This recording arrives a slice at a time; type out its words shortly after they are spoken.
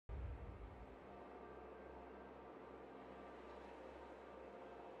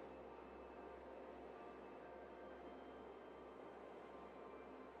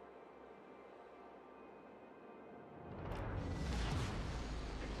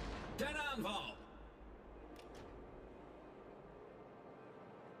Ten aanval.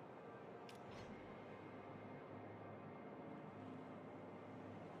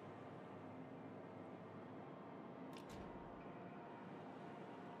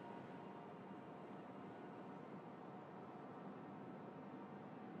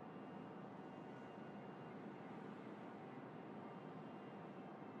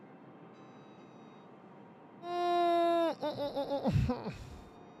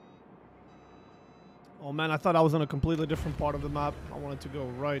 Oh man, I thought I was on a completely different part of the map. I wanted to go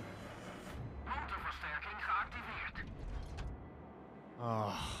right.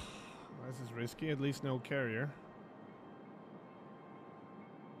 Ah, this is risky. At least no carrier.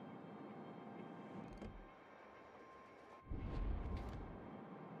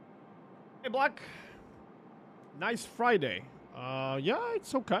 Hey, Black. Nice Friday. Yeah,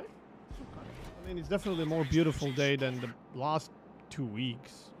 it's okay. It's okay. I mean, it's definitely a more beautiful day than the last 2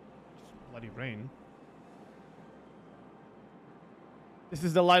 weeks. Just bloody rain. This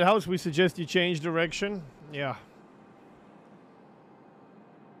is the lighthouse. We suggest you change direction. Yeah.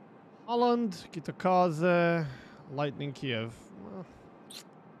 Holland, Kitakaze, Lightning Kiev. Well,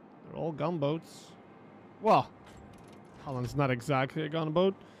 they're all gunboats. Well, Holland's not exactly a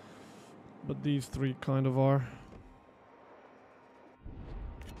gunboat, but these three kind of are.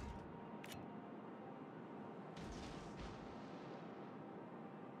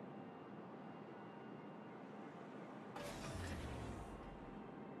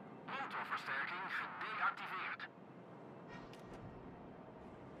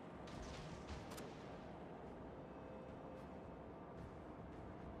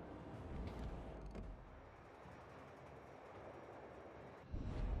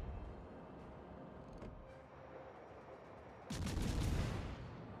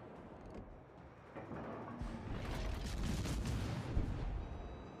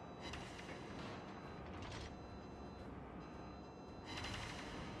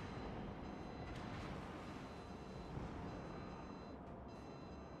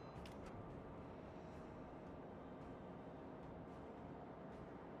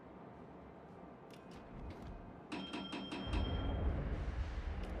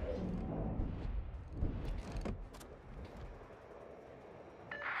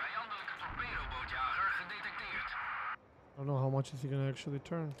 I don't know how much is he gonna actually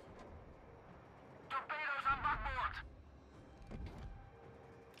turn. Torpedo's aan bakboord.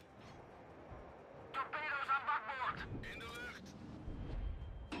 Torpedo's aan bakboord. In de lucht.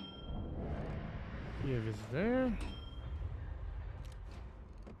 Kiev is there.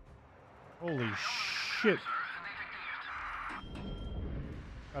 Holy shit.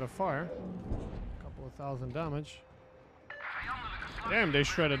 Got a fire. Couple of thousand damage. Damn, they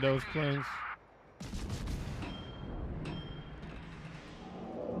shredded those planes.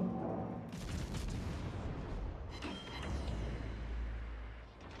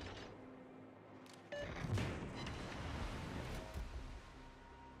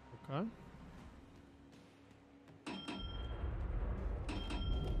 Okay.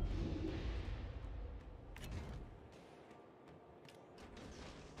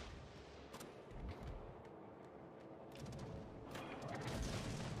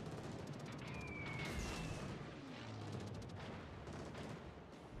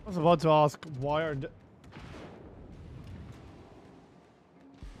 I was about to ask, why are Klaar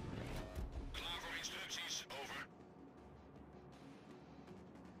voor instructies, over.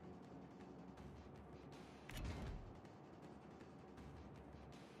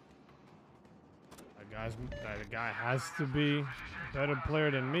 that guy has to be a better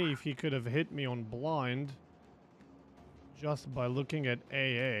player than me if he could have hit me on blind just by looking at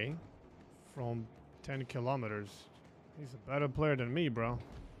AA from 10 kilometers. He's a better player than me, bro.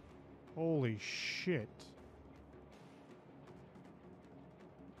 Holy shit.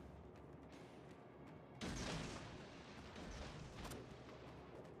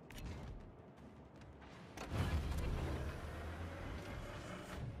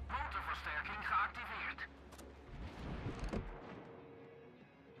 Motorversterking geactiveerd.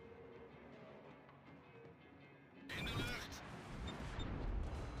 In de lucht.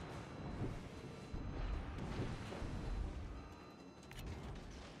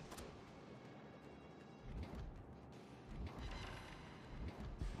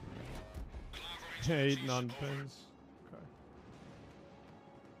 Klaar voor instructies, 8 non over. pins. Okay.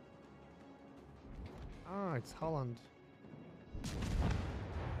 Ah, it's Holland.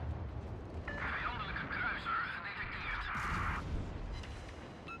 Vijandelijke kruiser gedetecteerd.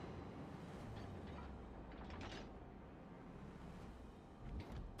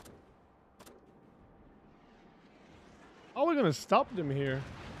 How are we gonna stop them here?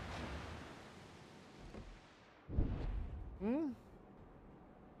 Hmm?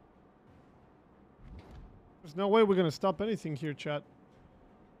 There's no way we're gonna stop anything here, chat.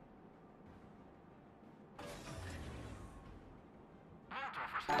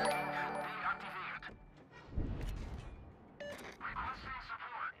 Motorversterking gedeactiveerd. Requesting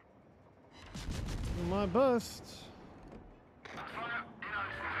support. Do my best. Ontvangen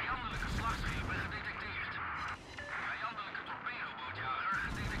inhoud. Vijandelijke slagschepen gedetecteerd. Vijandelijke torpedobootjager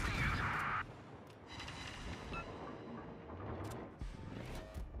gedetecteerd.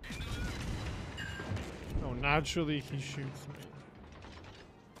 Oh, naturally he shoots me.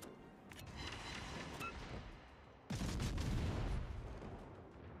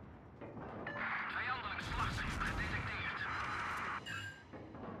 Vijandelijk slagschip gedetecteerd.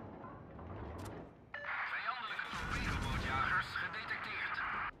 Vijandelijke torpedobootjagers gedetecteerd.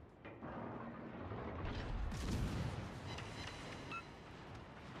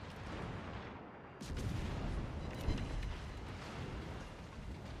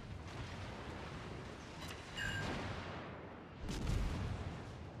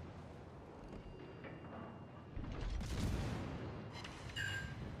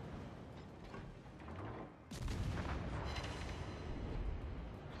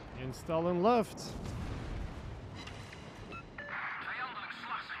 Installing left. Vijandelijk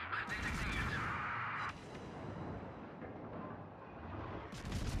slagschip gedetecteerd.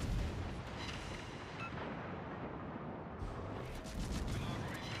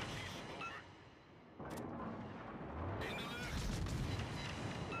 In de lucht.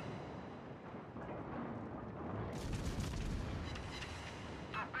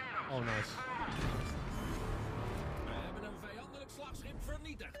 Torpedo's. Oh, nice. We hebben een vijandelijk slagschip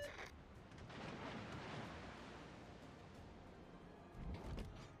vernietigd.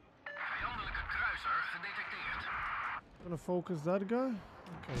 Vijandelijke kruiser gedetecteerd. Gonna focus that guy.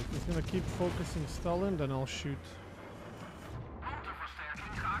 Okay, if he's gonna keep focusing Stalin, then I'll shoot.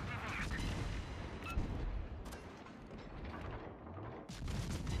 Motorversterking geactiveerd.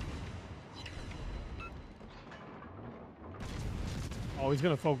 Oh, he's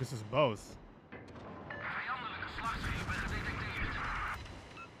gonna focus us both. Vijandelijke slagschepen gedetecteerd.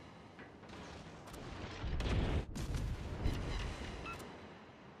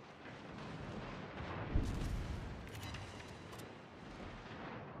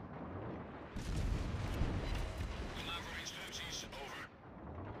 Klaar voor instructies, over.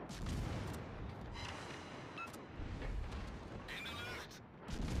 In de lucht.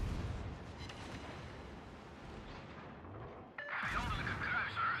 Vijandelijke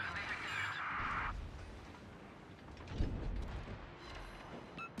kruiser gedetecteerd.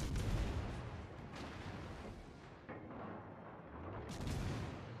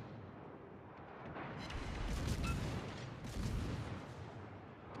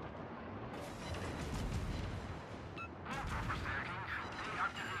 Motorversterking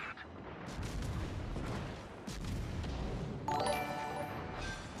gedeactiveerd.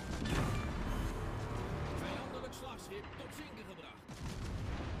 Vijandelijk slagschip tot zinken gebracht.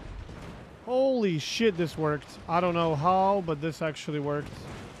 Holy shit, this worked. I don't know how, but this actually worked.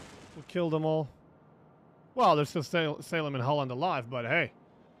 We killed them all. Well, there's still Salem and Holland alive, but hey.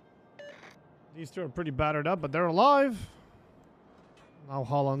 These two are pretty battered up, but they're alive. Now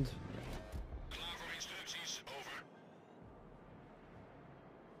Holland. Klaar voor instructies, over.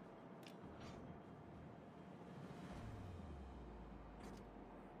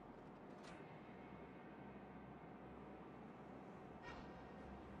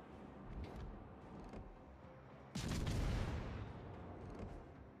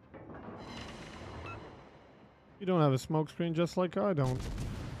 You don't have a smoke screen just like I don't.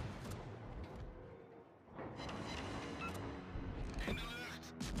 In de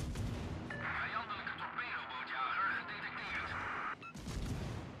lucht. Vijandelijke torpedobootjager gedetecteerd.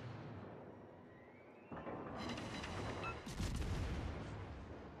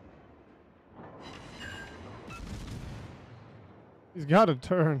 He's got to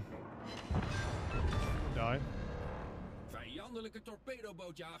turn. Die. Vijandelijke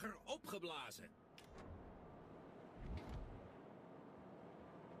torpedobootjager opgeblazen.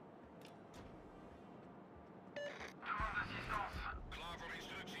 Demande assistance. Klaar voor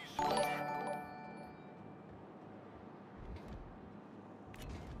instructies, over.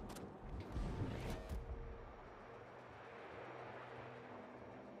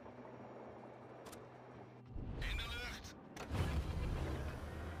 In de lucht.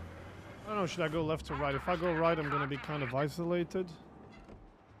 I don't know, should I go left or right? If I go right, I'm gonna be kind of isolated.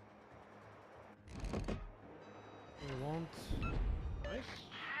 We won't. Nice.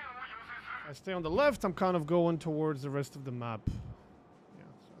 If I stay on the left, I'm kind of going towards the rest of the map. Yeah,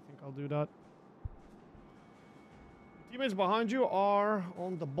 so I think I'll do that. Teammates behind you are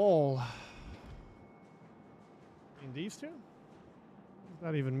on the ball. In these two? What does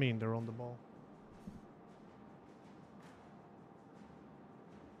that even mean? They're on the ball.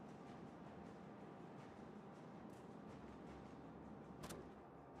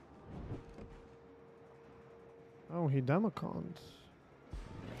 Oh, he democons.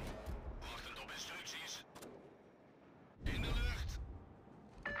 Wachtend op instructies. In de lucht.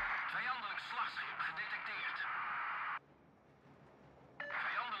 Vijandelijk slagschip gedetecteerd.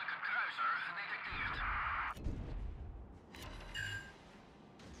 Vijandelijke kruiser gedetecteerd.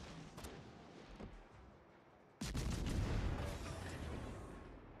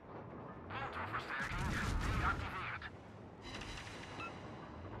 Motorversterking gedeactiveerd.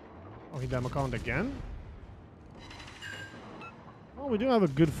 Oh, he democoned again? Oh, we do have a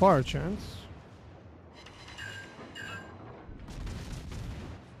good fire chance.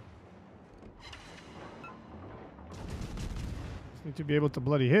 Just need to be able to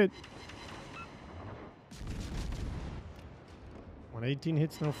bloody hit. 118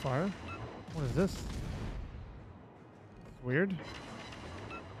 hits, no fire. What is this? Weird.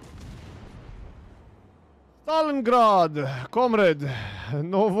 Stalingrad, comrade,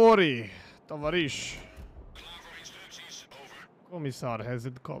 no worry, tavarish. Klaar voor instructies. Over. Commissar has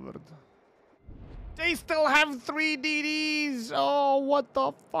it covered. They still have 3 DDs! Oh, what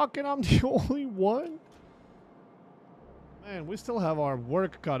the fuck, and I'm the only one? Man, we still have our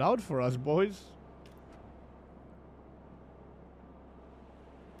work cut out for us, boys.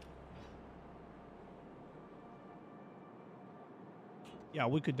 Yeah,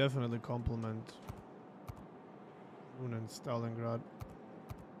 we could definitely complement Rune and Stalingrad.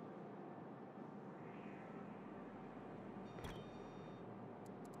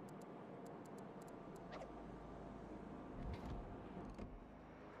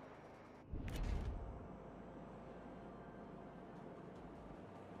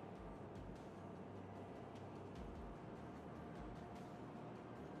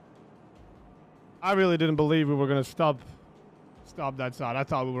 I really didn't believe we were gonna stop that side. I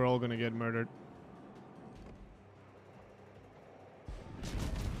thought we were all gonna get murdered.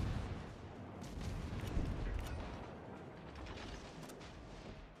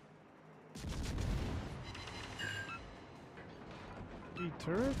 Three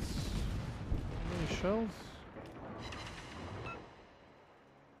turrets. How many shells?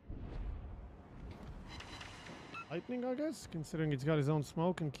 Lightning, I guess, considering he's got his own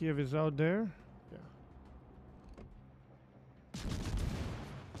smoke and Kiev is out there. Yeah.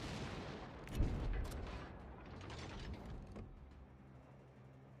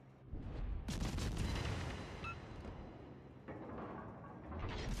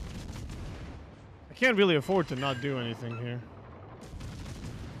 I can't really afford to not do anything here.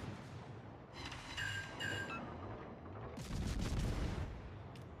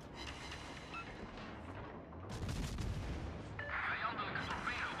 Vijandelijke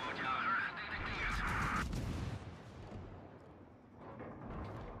torpedobootjager gedetecteerd.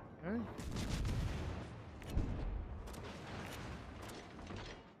 Okay.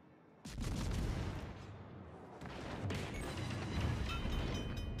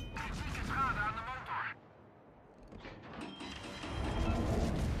 Kritieke schade aan de motor.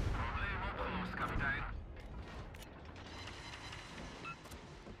 Probleem opgelost, kapitein.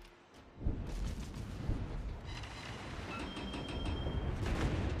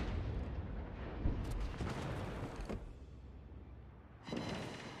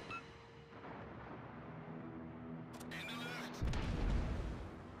 In de lucht.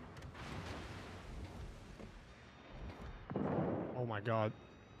 Oh my god.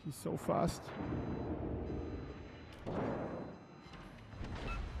 He's so fast.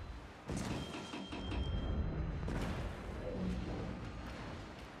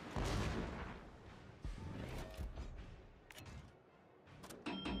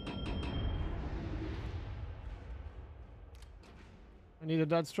 I needed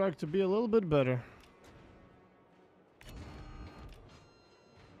that strike to be a little bit better.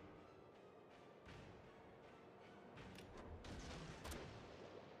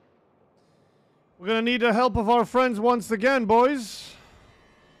 We're gonna need the help of our friends once again, boys.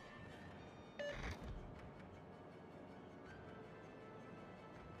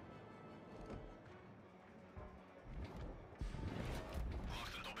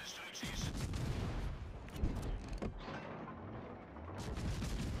 Wachtend op instructies.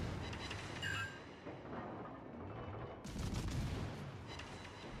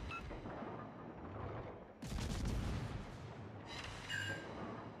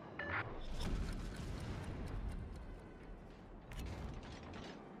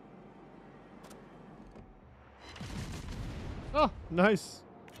 Oh, nice.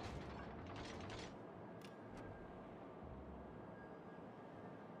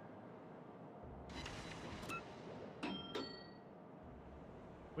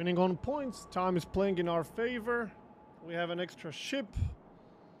 Winning on points. Time is playing in our favor. We have an extra ship.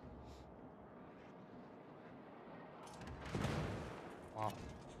 Wow.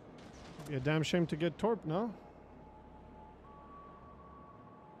 Be a damn shame to get torp, no?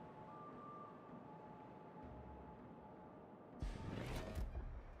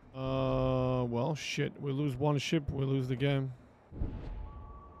 Well, shit. We lose one ship, we lose the game.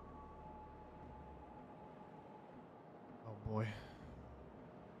 Oh boy.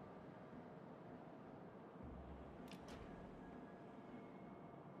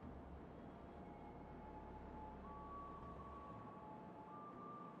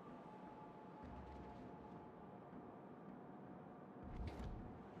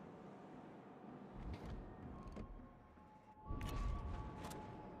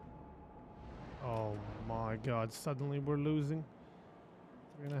 Oh my god, suddenly we're losing.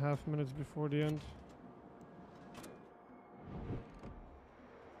 3.5 minutes before the end.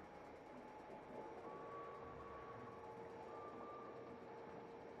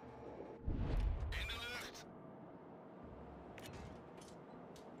 In de lucht.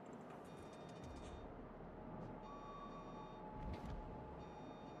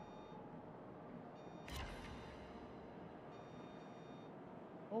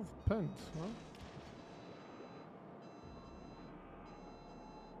 Of pens, huh?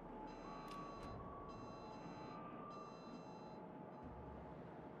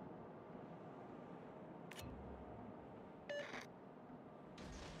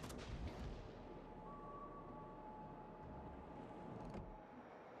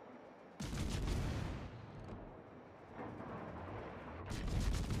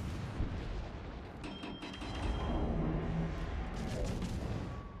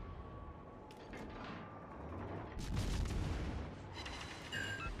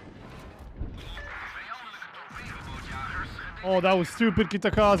 Oh, that was stupid,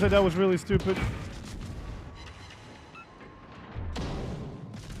 Kitakaze. That was really stupid.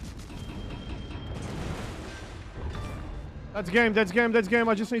 That's game, that's game, that's game.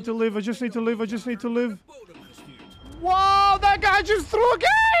 I just need to live, I just need to live, I just need to live. Wow, that guy just threw a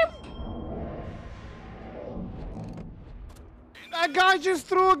game! That guy just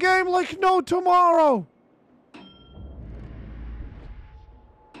threw a game like no tomorrow!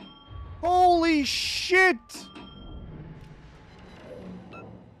 Holy shit!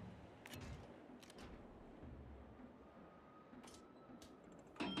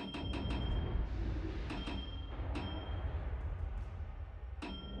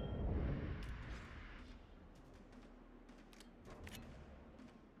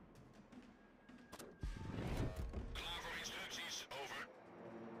 Klaar voor instructies. Over.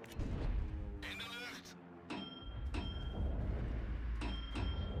 In de lucht.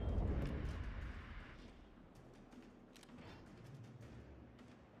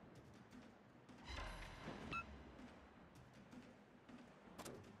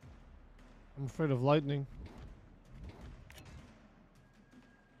 I'm afraid of lightning.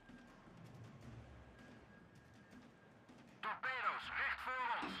 Torpedo's recht voor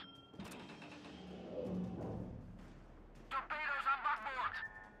ons. Torpedo's aan bakboord.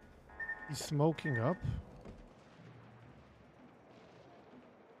 He's smoking up.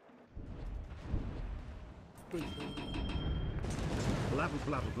 Blabble,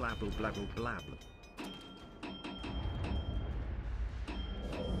 blabble, blabble, blabble, blabble.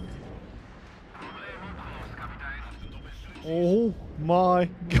 Probleem opgelost, kapitein. Oh my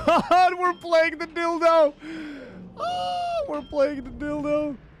god, we're playing the dildo! Oh, we're playing the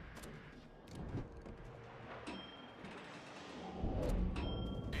dildo!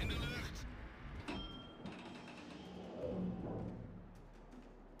 In de lucht.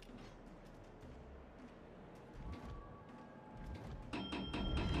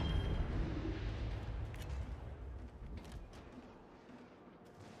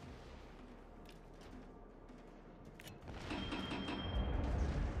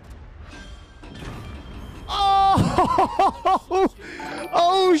 Oh!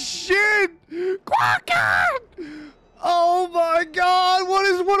 Oh shit! Quacken! Oh my god,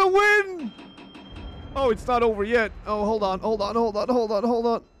 what a win! Oh, it's not over yet. Oh, hold on, hold on, hold on, hold on, hold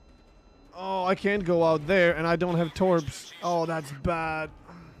on. Oh, I can't go out there and I don't have torps. Oh, that's bad.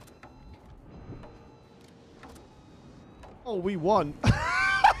 Oh, we won.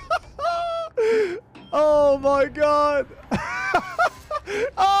 Oh my god.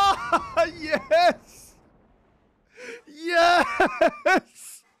 Ah, yes.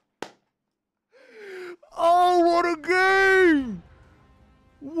 Yes. Oh, what a game!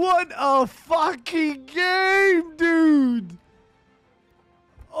 What a fucking game, dude!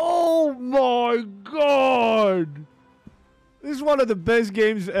 Oh my god! This is one of the best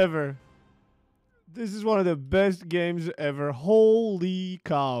games ever. This is one of the best games ever. Holy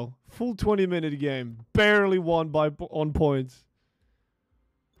cow. Full 20-minute game. Barely won on points.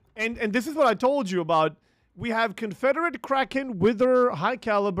 And this is what I told you about. We have Confederate Kraken, Wither, High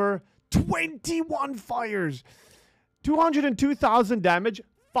Caliber, 21 fires, 202,000 damage,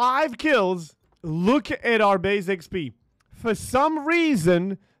 5 kills. Look at our base XP. For some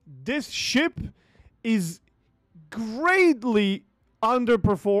reason, this ship is greatly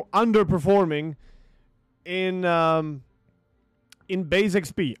underperforming in base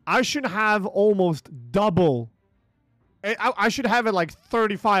XP. I should have almost double. I should have it like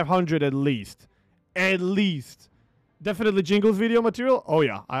 3,500 at least. At least. Definitely Jingles video material? Oh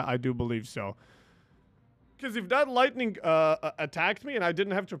yeah, I do believe so. Because if that lightning attacked me and I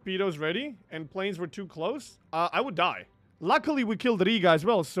didn't have torpedoes ready and planes were too close, I would die. Luckily, we killed Riga as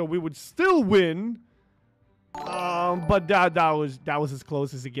well, so we would still win. But that was as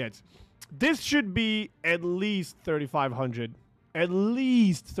close as it gets. This should be at least 3,500. At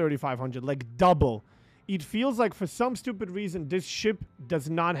least 3,500, like double. It feels like for some stupid reason, this ship does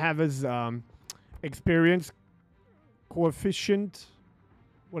not have his experience coefficient,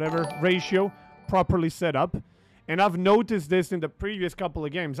 whatever, ratio properly set up. And I've noticed this in the previous couple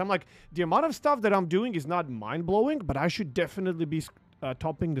of games. I'm like, the amount of stuff that I'm doing is not mind-blowing, but I should definitely be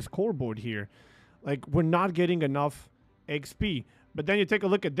topping the scoreboard here. Like, we're not getting enough XP. But then you take a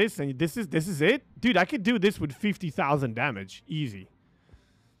look at this, and this is it? Dude, I could do this with 50,000 damage. Easy.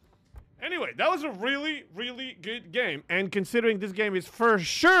 Anyway, that was a really, really good game. And considering this game is for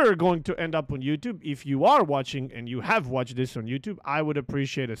sure going to end up on YouTube, if you are watching and you have watched this on YouTube, I would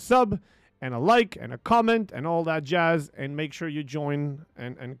appreciate a sub and a like and a comment and all that jazz. And make sure you join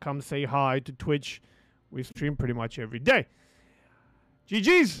and come say hi to Twitch. We stream pretty much every day.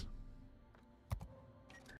 GG's!